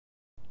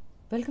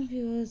Welcome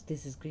viewers,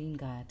 this is Green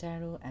Gaia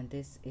Tarot and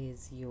this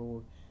is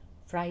your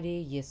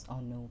Friday yes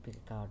or no pick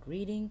a card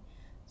reading.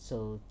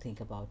 So think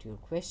about your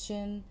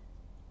question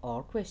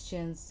or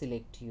questions,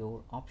 select your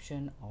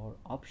option or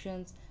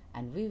options,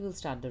 and we will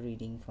start the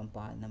reading from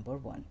pile number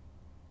 1.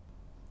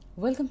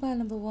 Welcome pile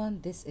number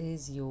 1, this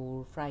is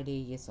your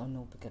Friday yes or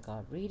no pick a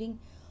card reading.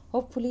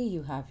 Hopefully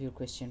you have your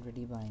question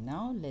ready by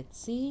now. Let's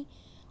see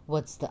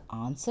what's the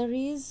answer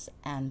is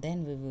and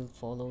then we will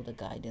follow the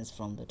guidance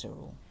from the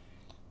tarot.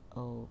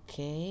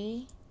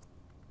 Okay,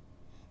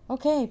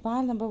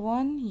 pile number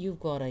 1, you've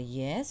got a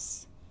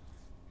yes.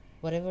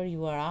 Whatever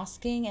you are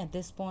asking at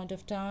this point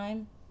of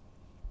time,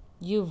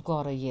 you've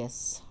got a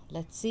yes.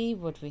 Let's see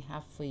what we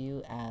have for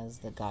you as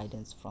the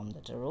guidance from the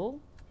tarot.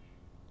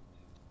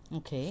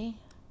 Okay,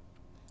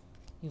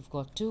 you've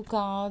got 2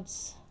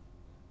 cards.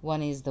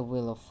 One is the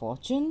Wheel of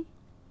Fortune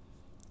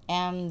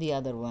and the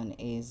other one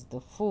is the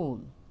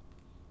Fool.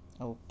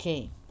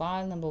 Okay,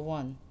 pile number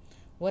 1,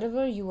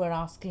 whatever you are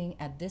asking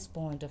at this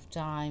point of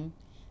time,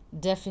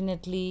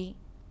 definitely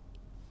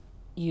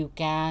you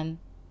can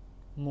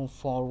move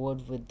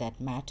forward with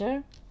that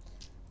matter,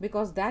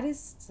 because that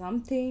is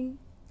something,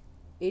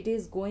 it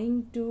is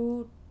going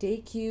to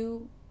take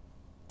you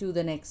to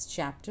the next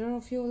chapter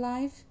of your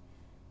life,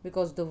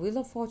 because the Wheel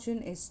of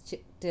Fortune is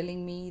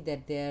telling me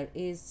that there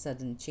is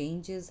sudden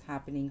changes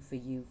happening for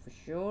you for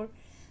sure.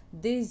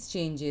 These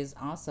changes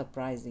are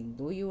surprising.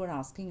 Though you are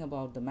asking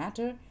about the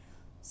matter,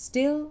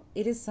 still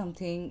it is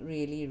something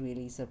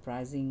really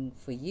surprising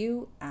for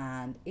you,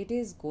 and it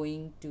is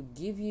going to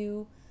give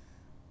you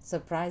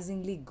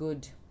surprisingly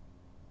good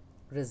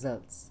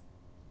results.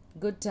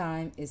 Good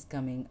time is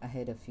coming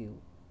ahead of you.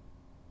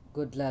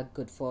 Good luck,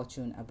 good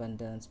fortune,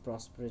 abundance,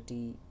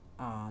 prosperity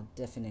are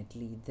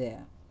definitely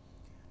there.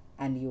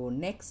 And your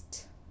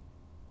next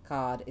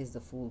card is the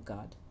Fool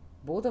card.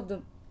 Both of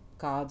the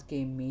cards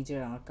came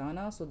major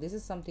arcana, so this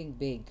is something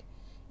big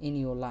in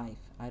your life.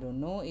 I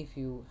don't know if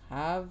you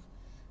have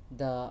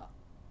the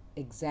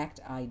exact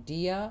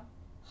idea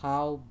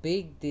how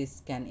big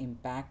this can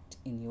impact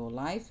in your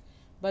life,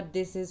 but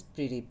this is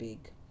pretty big.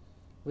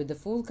 With the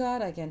Fool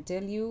card, I can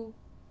tell you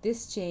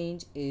this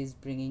change is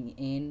bringing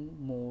in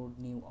more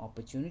new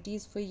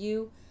opportunities for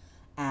you,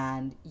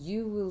 and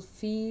you will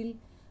feel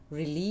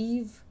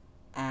relief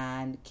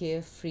and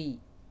carefree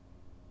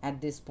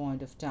at this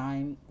point of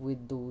time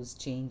with those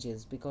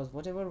changes, because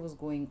whatever was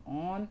going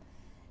on,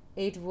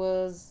 it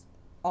was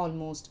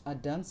almost a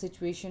done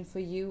situation for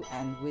you.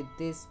 And with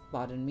this,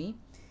 pardon me,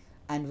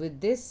 and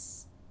with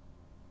this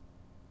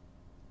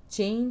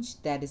change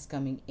that is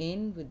coming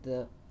in with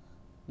the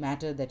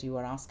matter that you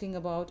are asking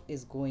about,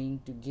 is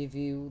going to give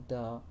you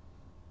the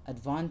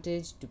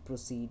advantage to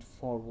proceed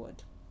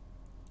forward.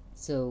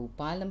 So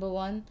pile number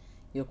 1,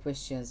 your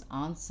question's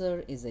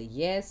answer is a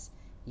yes.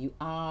 You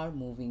are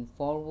moving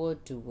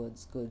forward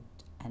towards good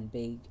and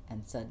big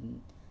and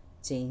sudden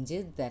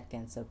changes that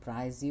can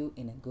surprise you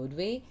in a good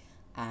way.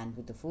 And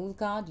with the Fool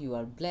card, you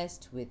are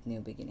blessed with new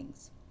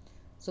beginnings.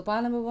 So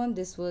pile number 1,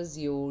 this was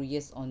your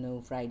yes or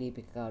no Friday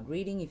pick a card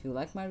reading. If you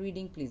like my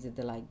reading, please hit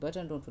the like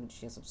button. Don't forget to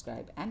share,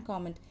 subscribe and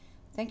comment.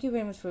 Thank you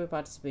very much for your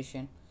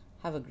participation.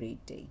 Have a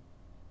great day.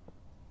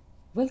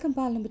 Welcome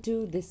pile number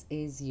 2, this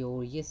is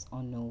your yes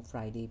or no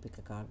Friday pick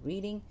a card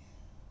reading.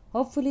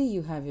 Hopefully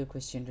you have your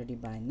question ready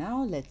by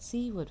now. Let's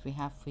see what we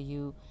have for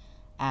you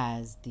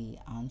as the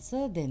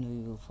answer, then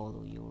we will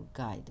follow your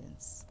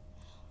guidance.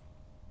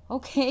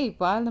 Okay,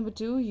 pile number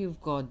 2,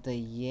 you've got the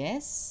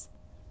yes.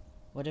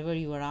 Whatever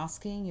you are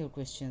asking, your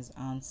question's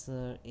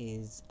answer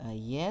is a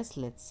yes.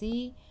 Let's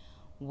see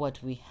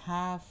what we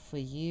have for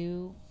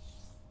you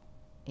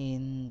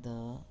in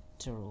the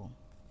tarot.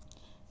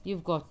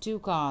 You've got 2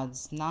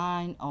 cards,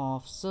 9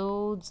 of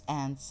Swords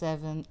and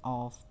 7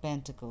 of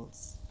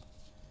Pentacles.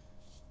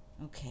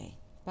 Okay,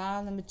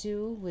 pile number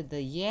 2 with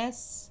the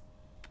yes.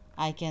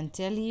 I can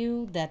tell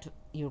you that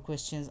your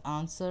question's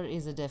answer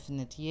is a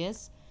definite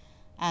yes.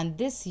 And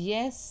this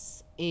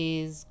yes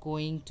is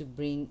going to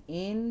bring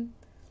in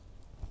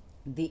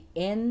the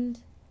end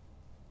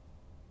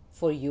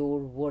for your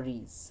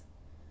worries.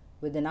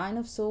 With the 9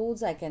 of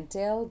Swords, I can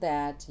tell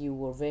that you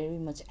were very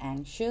much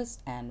anxious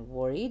and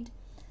worried,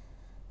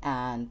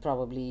 and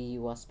probably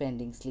you are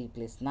spending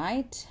sleepless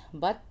night,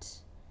 but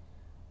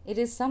it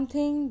is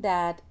something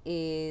that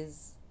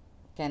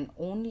can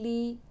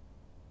only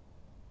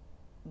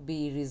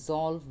be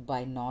resolved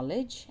by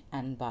knowledge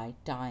and by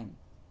time.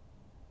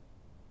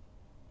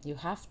 You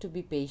have to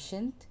be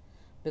patient,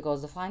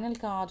 because the final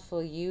card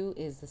for you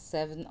is the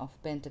 7 of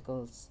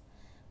Pentacles.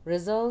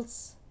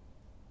 Results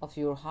of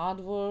your hard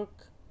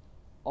work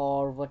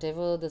or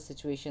whatever the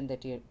situation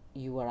that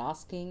you are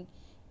asking,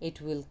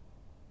 it will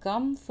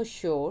come for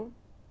sure,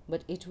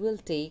 but it will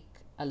take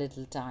a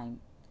little time.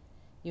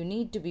 You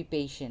need to be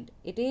patient.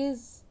 It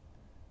is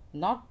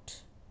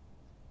not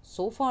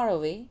so far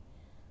away,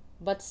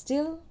 but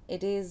still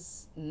it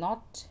is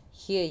not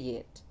here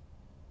yet.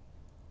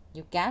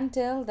 You can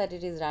tell that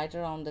it is right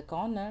around the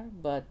corner,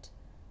 but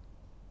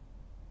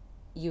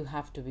you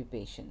have to be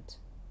patient.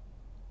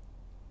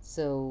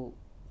 So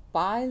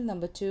pile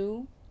number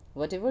 2,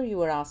 Whatever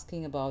you are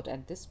asking about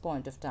at this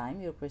point of time,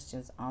 your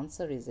question's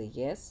answer is a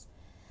yes.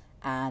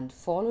 And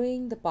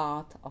following the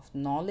path of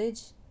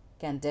knowledge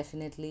can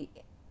definitely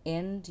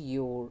end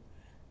your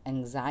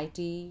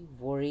anxiety,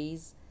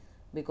 worries,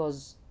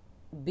 because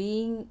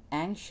being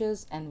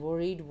anxious and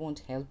worried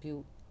won't help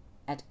you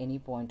at any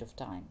point of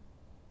time.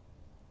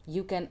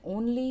 You can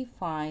only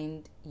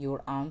find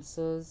your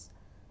answers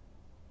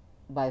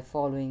by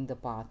following the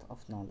path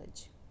of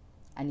knowledge,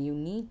 and you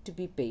need to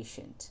be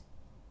patient.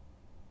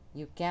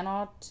 You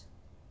cannot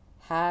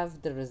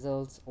have the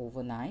results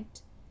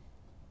overnight,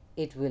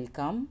 it will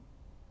come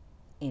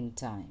in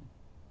time.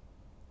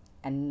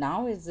 And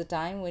now is the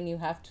time when you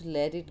have to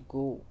let it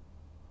go,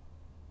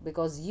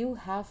 because you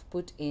have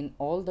put in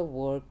all the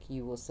work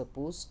you were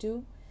supposed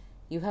to.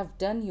 You have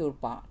done your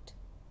part.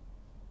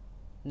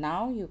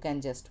 Now you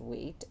can just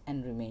wait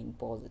and remain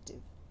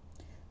positive.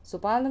 So,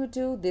 pile number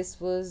 2,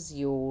 this was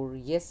your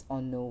yes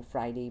or no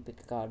Friday pick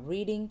a card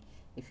reading.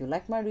 If you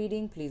like my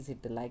reading, please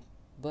hit the like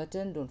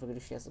button. Don't forget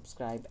to share,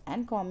 subscribe,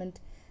 and comment.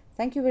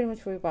 Thank you very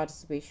much for your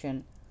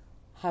participation.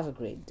 Have a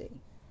great day.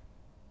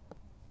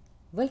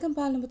 Welcome,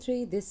 pile number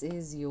 3. This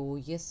is your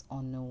yes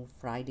or no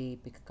Friday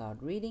pick a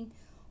card reading.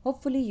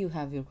 Hopefully, you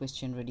have your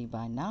question ready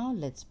by now.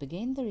 Let's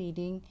begin the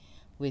reading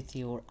with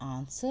your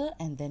answer,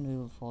 and then we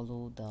will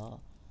follow the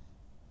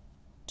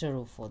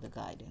tarot for the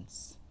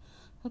guidance.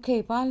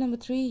 Okay, pile number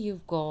 3,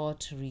 you've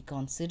got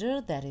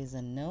reconsider. That is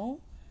a no.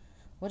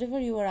 Whatever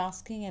you are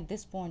asking at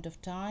this point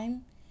of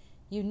time,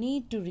 you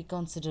need to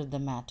reconsider the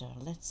matter.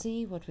 Let's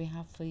see what we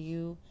have for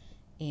you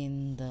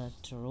in the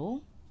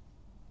tarot.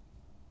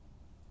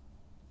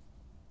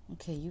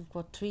 Okay, you've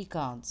got 3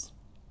 cards.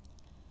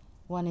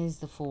 One is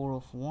the Four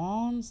of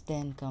Wands,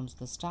 then comes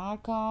the Star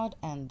card,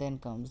 and then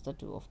comes the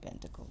Two of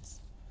Pentacles.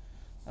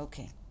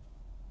 Okay.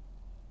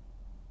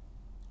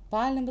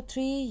 Pile number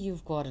 3,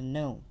 you've got a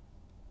no.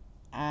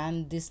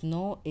 And this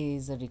no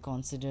is a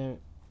reconsider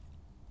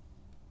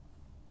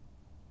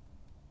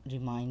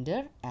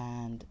reminder,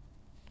 and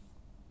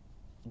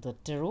the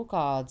tarot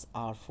cards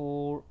are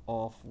Four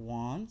of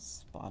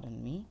Wands,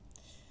 pardon me,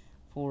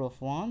 Four of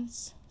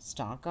Wands,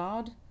 Star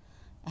card,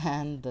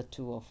 and the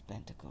Two of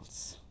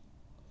Pentacles.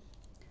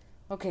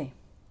 Okay,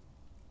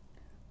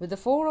 with the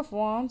Four of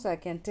Wands, I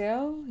can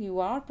tell you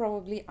are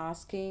probably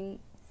asking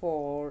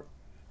for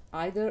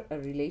either a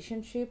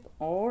relationship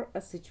or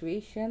a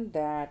situation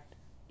that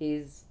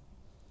is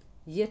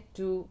yet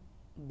to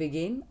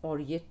begin or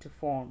yet to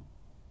form,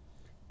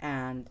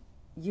 and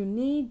you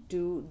need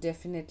to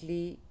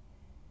definitely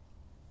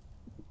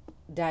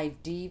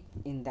dive deep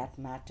in that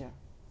matter,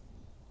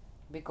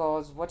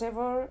 because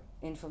whatever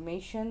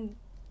information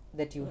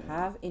that you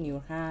have in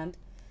your hand,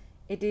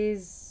 it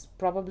is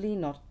probably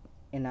not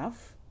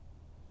enough,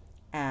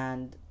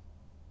 and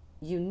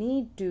you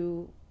need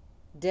to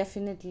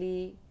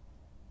definitely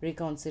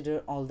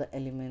reconsider all the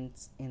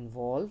elements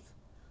involved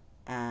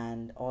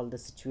and all the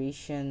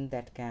situation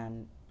that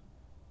can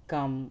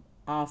come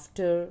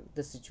after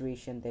the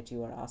situation that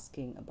you are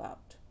asking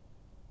about.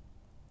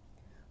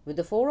 With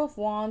the Four of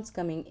Wands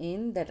coming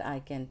in, that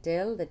I can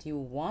tell that you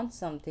want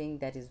something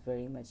that is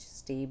very much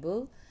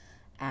stable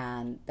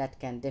and that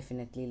can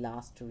definitely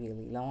last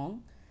really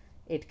long.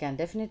 It can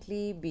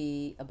definitely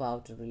be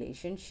about a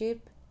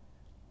relationship,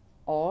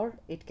 or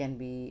it can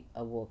be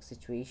a work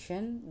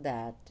situation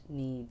that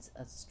needs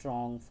a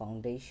strong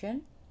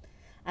foundation.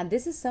 And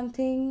this is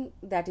something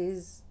that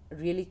is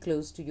really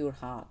close to your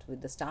heart.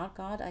 With the Star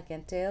card, I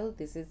can tell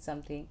this is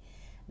something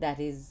that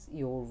is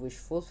your wish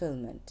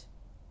fulfillment,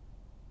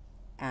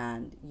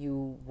 and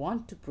you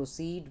want to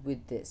proceed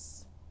with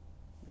this.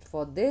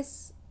 For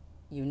this,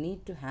 you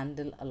need to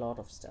handle a lot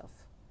of stuff,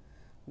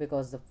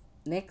 because the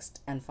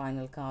next and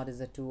final card is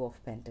the Two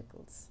of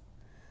Pentacles.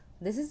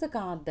 This is the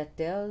card that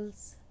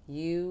tells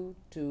you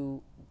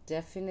to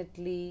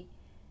definitely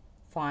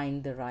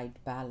find the right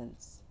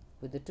balance.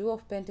 With the Two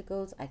of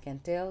Pentacles, I can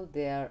tell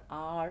there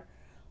are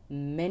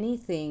many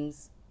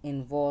things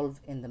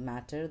involved in the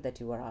matter that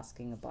you are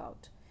asking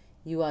about.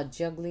 You are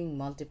juggling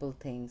multiple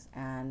things,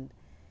 and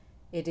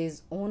it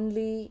is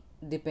only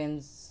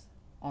depends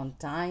on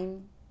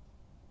time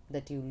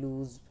that you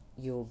lose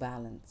your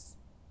balance.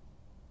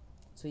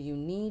 So you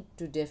need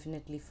to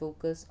definitely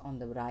focus on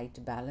the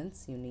right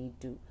balance. You need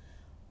to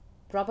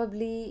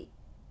probably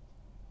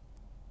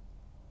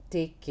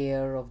take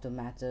care of the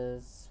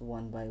matters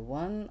one by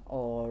one,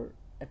 or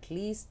at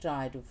least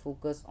try to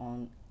focus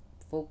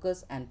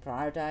and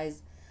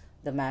prioritize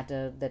the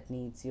matter that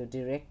needs your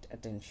direct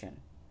attention,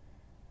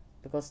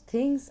 because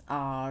things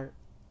are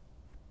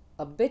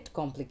a bit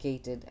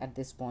complicated at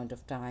this point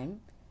of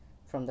time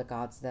from the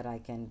cards that I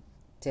can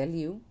tell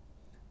you.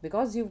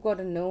 Because you've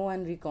got a no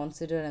and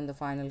reconsider, and the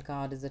final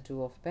card is the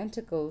Two of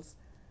Pentacles,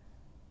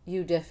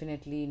 you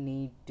definitely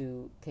need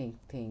to think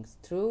things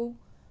through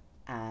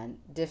and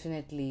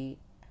definitely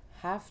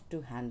have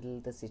to handle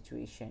the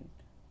situation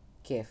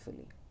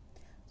carefully.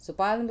 So,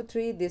 pile number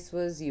 3, this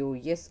was your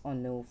yes or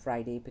no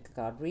Friday pick a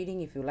card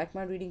reading. If you like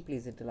my reading,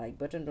 please hit the like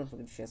button. Don't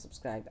forget to share,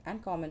 subscribe,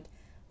 and comment.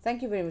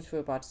 Thank you very much for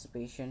your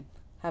participation.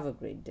 Have a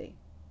great day.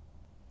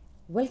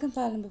 Welcome,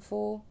 file number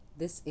 4.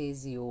 This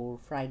is your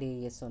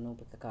Friday yes or no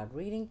pick a card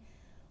reading.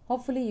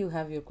 Hopefully, you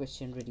have your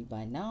question ready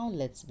by now.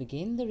 Let's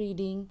begin the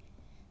reading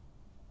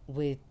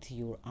with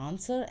your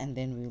answer and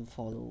then we will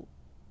follow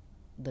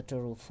the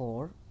tarot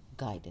for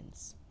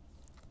guidance.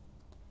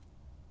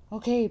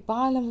 Okay,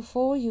 pile number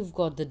 4, you've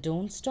got the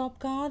Don't Stop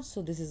card.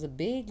 So, this is a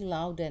big,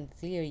 loud, and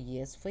clear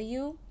yes for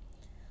you.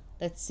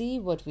 Let's see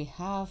what we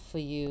have for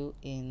you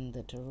in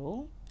the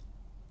tarot.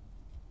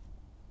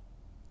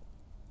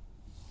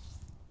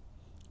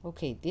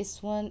 Okay,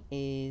 this one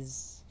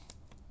is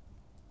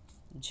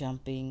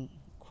jumping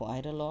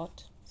quite a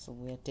lot, so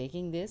we are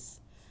taking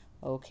this.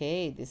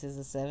 Okay, this is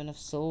the Seven of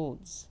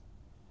Swords.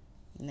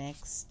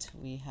 Next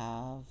we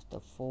have the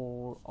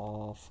Four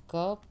of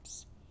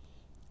Cups,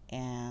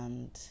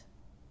 and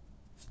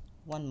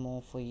one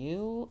more for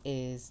you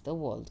is the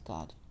World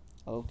card.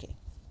 Okay,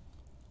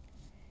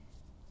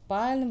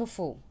 pile number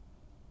 4.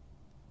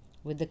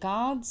 With the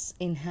cards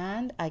in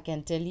hand, I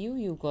can tell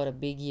you got a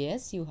big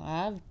yes. You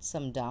have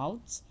some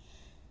doubts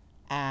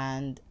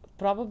and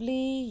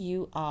probably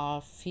you are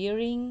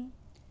fearing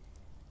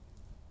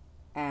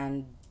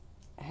and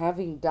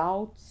having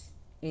doubts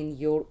in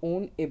your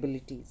own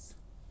abilities.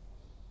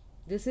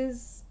 This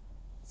is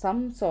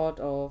some sort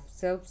of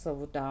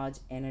self-sabotage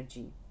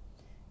energy,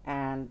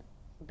 and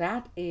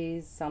that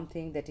is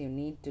something that you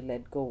need to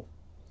let go.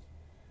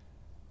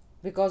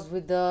 Because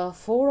with the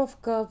Four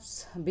of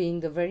Cups being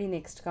the very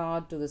next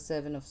card to the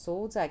Seven of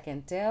Swords, I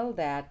can tell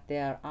that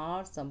there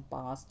are some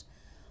past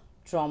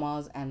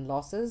traumas and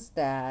losses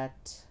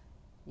that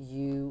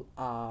you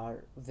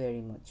are very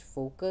much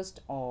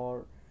focused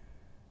or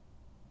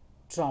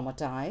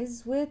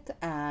traumatized with,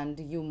 and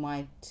you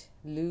might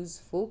lose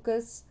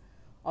focus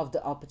of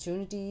the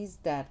opportunities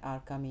that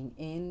are coming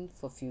in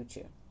for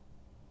future.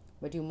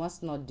 But you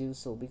must not do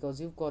so,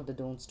 because you've got the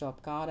Don't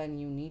Stop card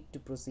and you need to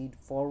proceed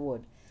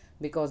forward,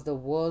 because the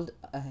world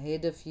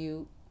ahead of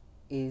you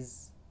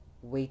is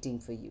waiting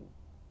for you.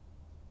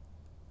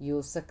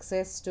 Your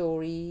success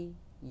story,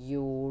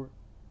 your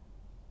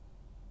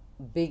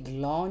big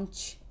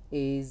launch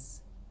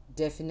is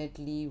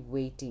definitely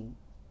waiting.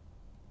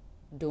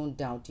 Don't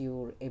doubt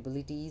your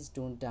abilities,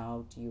 don't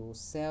doubt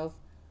yourself.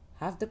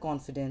 Have the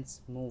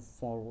confidence, move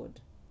forward.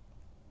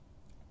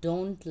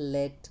 Don't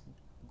let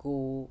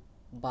go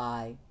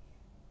by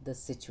the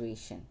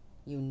situation.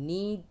 You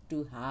need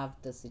to have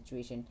the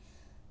situation,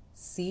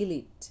 seal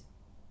it,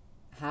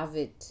 have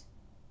it,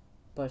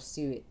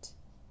 pursue it.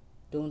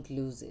 Don't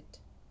lose it.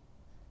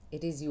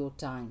 It is your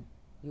time.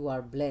 You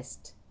are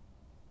blessed.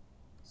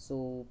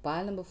 So,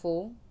 pile number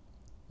 4,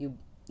 you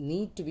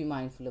need to be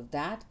mindful of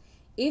that.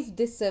 If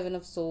this Seven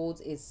of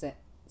Swords is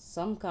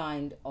some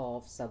kind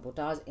of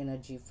sabotage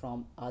energy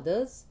from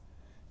others,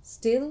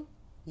 still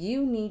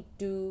you need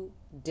to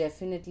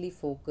definitely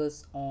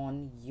focus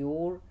on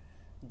your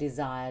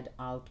desired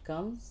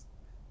outcomes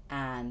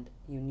and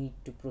you need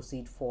to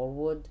proceed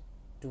forward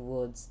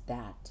towards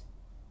that.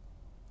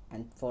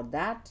 And for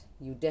that,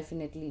 you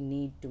definitely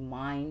need to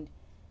mind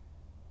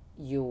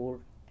your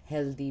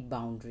healthy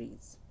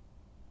boundaries.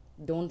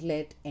 Don't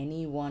let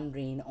anyone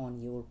rain on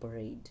your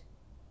parade.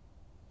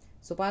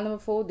 So pile number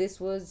 4, this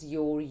was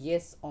your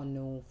yes or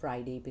no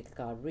Friday pick a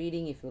card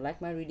reading. If you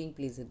like my reading,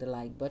 please hit the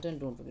like button.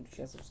 Don't forget to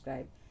share,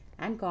 subscribe,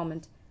 and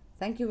comment.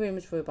 Thank you very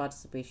much for your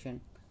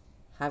participation.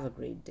 Have a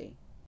great day.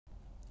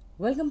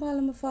 Welcome, pile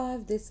number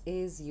 5. This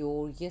is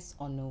your yes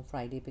or no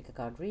Friday pick a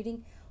card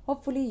reading.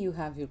 Hopefully, you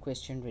have your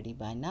question ready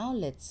by now.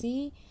 Let's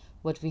see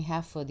what we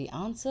have for the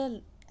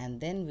answer,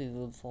 and then we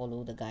will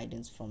follow the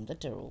guidance from the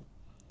tarot.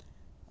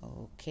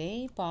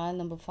 Okay, pile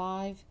number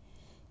 5.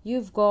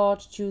 You've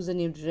got choose a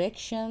new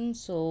direction,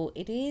 so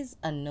it is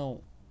a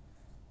no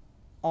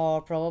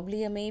or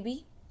probably a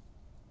maybe,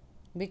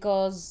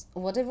 because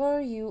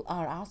whatever you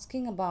are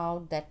asking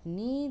about that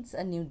needs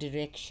a new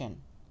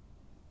direction,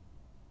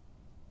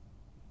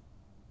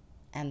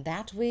 and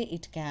that way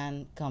it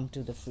can come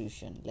to the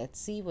fruition. Let's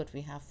see what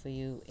we have for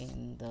you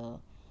in the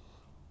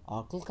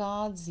oracle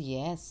cards.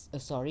 Yes,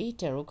 sorry,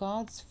 tarot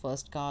cards.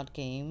 First card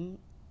came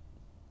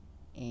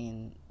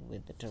in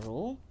with the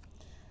tarot,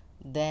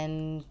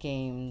 then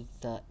came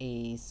the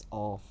Ace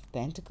of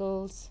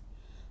Pentacles,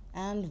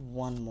 and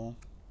one more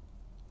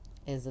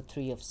is the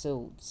Three of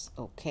Swords.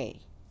 Okay,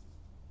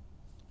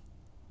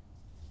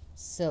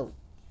 so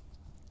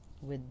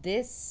with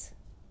this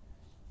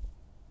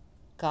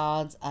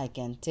cards I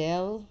can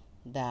tell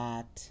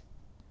that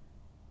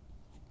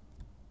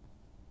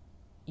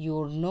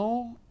your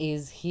no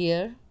is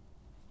here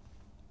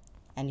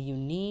and you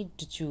need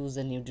to choose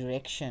a new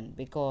direction,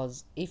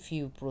 because if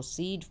you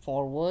proceed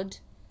forward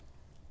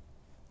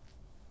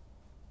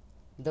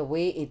the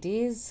way it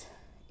is,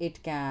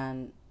 it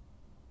can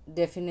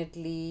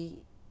definitely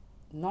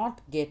not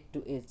get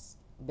to its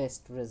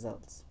best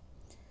results.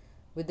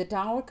 With the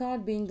Tower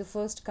card being the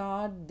first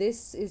card,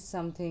 this is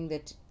something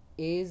that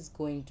is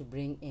going to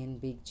bring in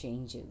big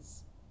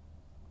changes,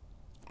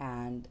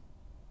 and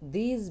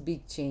these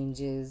big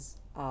changes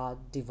are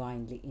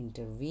divinely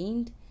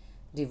intervened,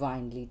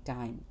 divinely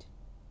timed.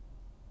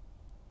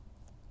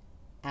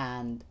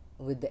 And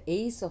with the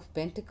Ace of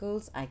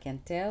Pentacles, I can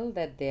tell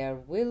that there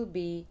will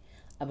be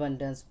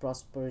abundance,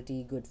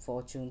 prosperity, good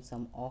fortune,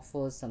 some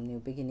offers, some new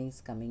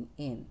beginnings coming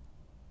in.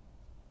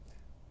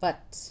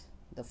 But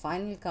the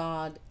final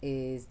card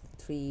is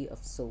the Three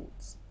of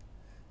Swords.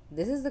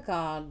 This is the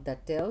card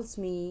that tells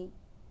me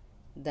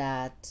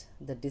that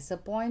the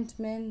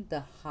disappointment,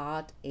 the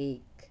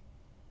heartache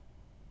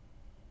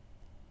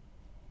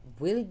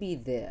will be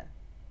there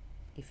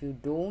if you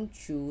don't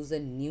choose a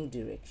new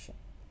direction.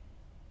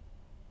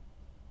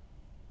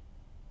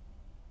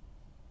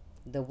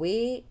 The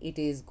way it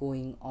is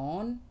going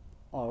on,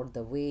 or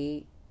the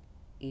way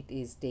it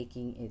is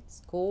taking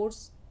its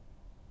course,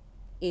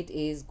 it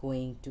is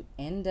going to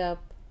end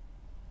up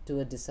to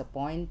a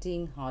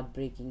disappointing,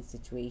 heartbreaking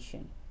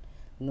situation,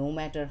 no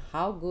matter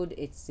how good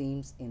it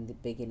seems in the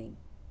beginning.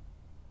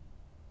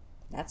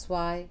 That's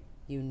why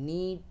you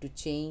need to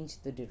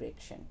change the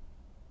direction.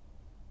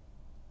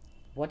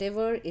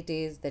 Whatever it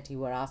is that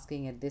you are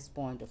asking at this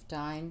point of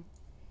time,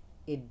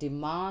 it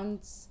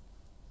demands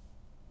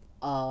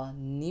a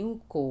new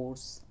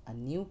course, a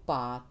new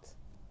path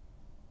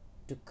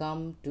to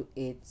come to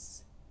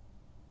its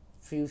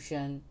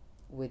fruition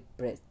with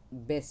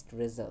best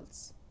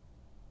results.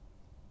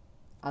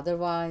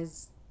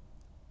 Otherwise,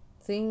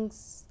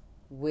 things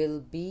will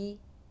be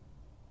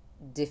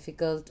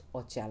difficult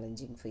or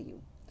challenging for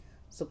you.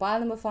 So,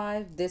 pile number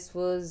 5, this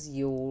was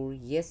your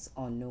yes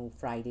or no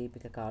Friday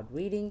pick a card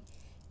reading.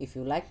 If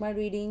you like my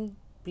reading,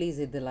 please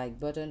hit the like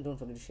button. Don't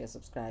forget to share,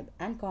 subscribe,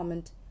 and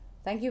comment.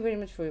 Thank you very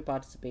much for your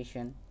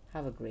participation.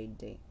 Have a great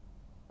day.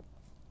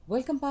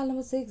 Welcome, pile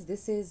number 6.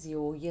 This is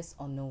your yes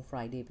or no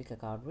Friday pick a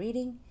card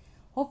reading.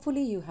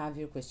 Hopefully, you have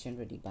your question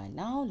ready by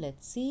now.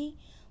 Let's see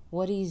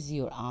what is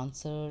your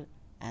answer,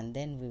 and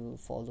then we will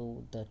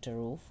follow the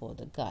tarot for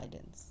the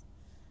guidance.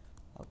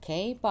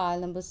 Okay, pile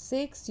number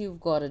 6, you've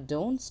got a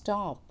don't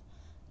stop.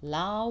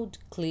 Loud,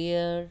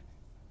 clear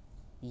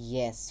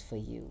yes for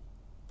you.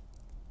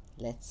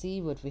 Let's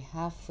see what we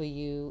have for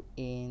you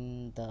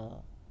in the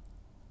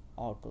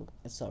oracle,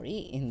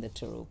 in the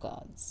tarot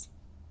cards.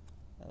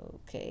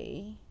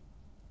 Okay.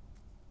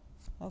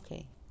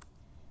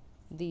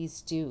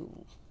 These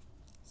two,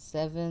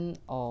 7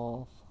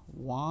 of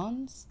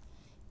Wands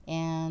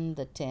and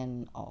the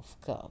 10 of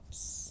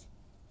Cups.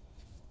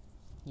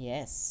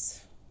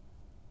 Yes.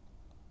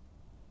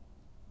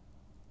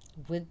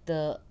 With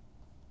the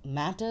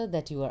matter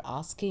that you are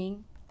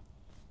asking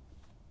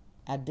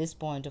at this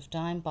point of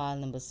time, pile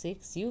number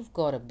 6, you've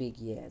got a big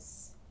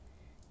yes.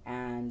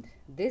 And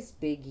this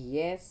big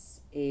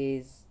yes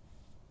is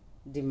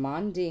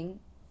demanding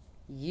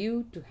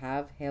you to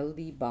have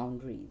healthy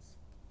boundaries.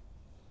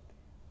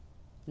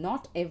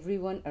 Not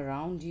everyone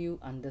around you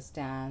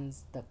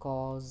understands the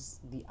cause,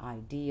 the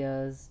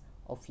ideas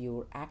of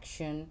your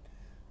action,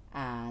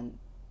 and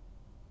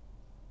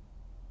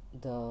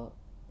the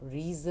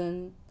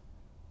reason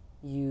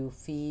you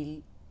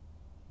feel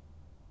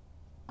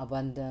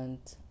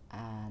abundant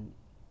and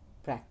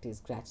practice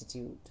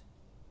gratitude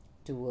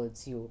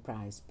towards your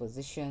prized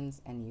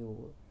possessions, and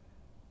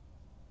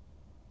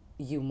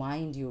you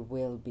mind your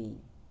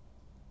well-being.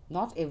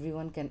 Not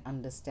everyone can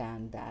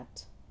understand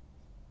that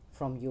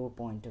from your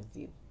point of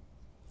view,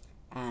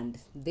 and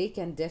they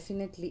can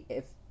definitely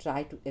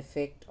try to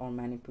affect or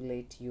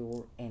manipulate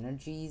your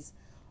energies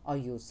or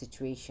your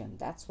situation.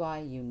 That's why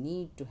you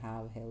need to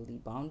have healthy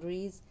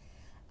boundaries,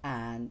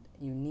 and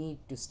you need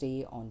to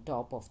stay on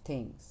top of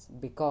things,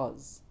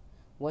 because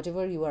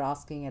whatever you are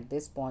asking at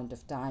this point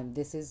of time,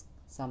 this is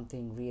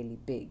something really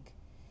big.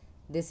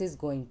 This is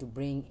going to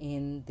bring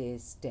in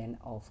this 10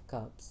 of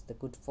Cups, the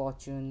good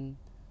fortune,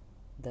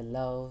 the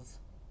love,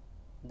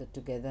 the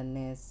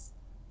togetherness,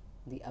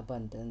 the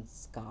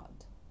abundance card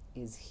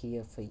is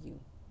here for you.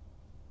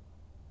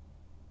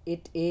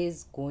 It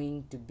is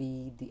going to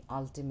be the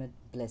ultimate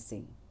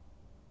blessing.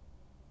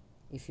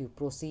 If you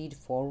proceed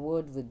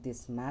forward with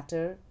this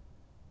matter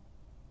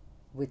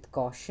with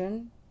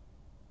caution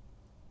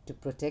to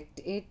protect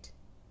it,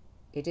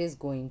 it is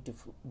going to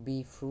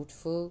be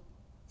fruitful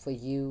for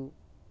you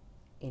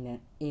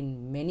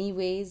in many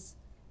ways,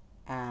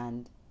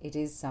 and it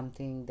is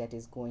something that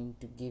is going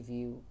to give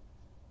you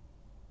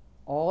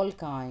all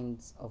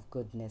kinds of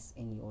goodness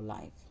in your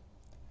life.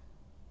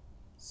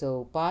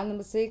 So, pile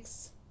number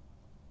 6,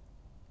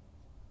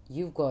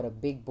 you've got a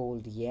big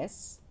bold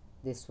yes.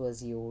 This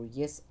was your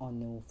yes or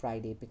no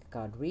Friday pick a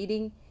card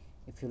reading.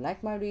 If you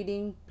like my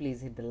reading,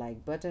 please hit the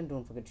like button.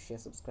 Don't forget to share,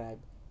 subscribe,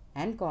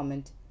 and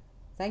comment.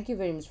 Thank you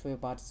very much for your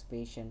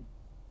participation.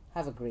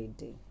 Have a great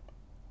day.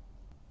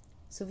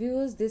 So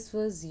viewers, this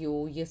was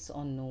your yes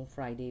or no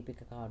Friday pick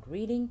a card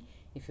reading.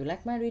 If you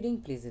like my reading,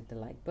 please hit the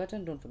like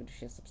button. Don't forget to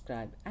share,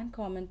 subscribe, and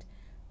comment.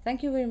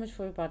 Thank you very much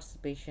for your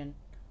participation.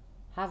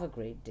 Have a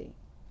great day.